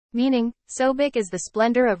Meaning, Sobek is the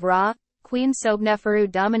splendor of Ra. Queen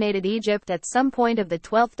Sobekneferu dominated Egypt at some point of the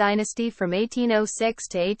 12th dynasty from 1806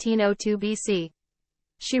 to 1802 BC.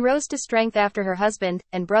 She rose to strength after her husband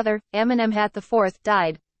and brother, Amenemhat IV,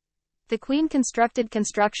 died. The queen constructed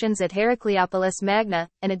constructions at Heracleopolis Magna,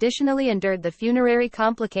 and additionally endured the funerary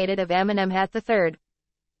complicated of Amenemhat III.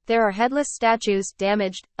 There are headless statues,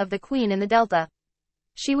 damaged, of the queen in the Delta.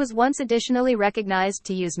 She was once additionally recognized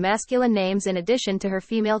to use masculine names in addition to her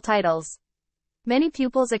female titles. Many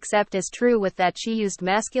pupils accept as true with that she used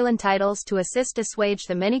masculine titles to assist assuage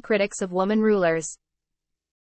the many critics of woman rulers.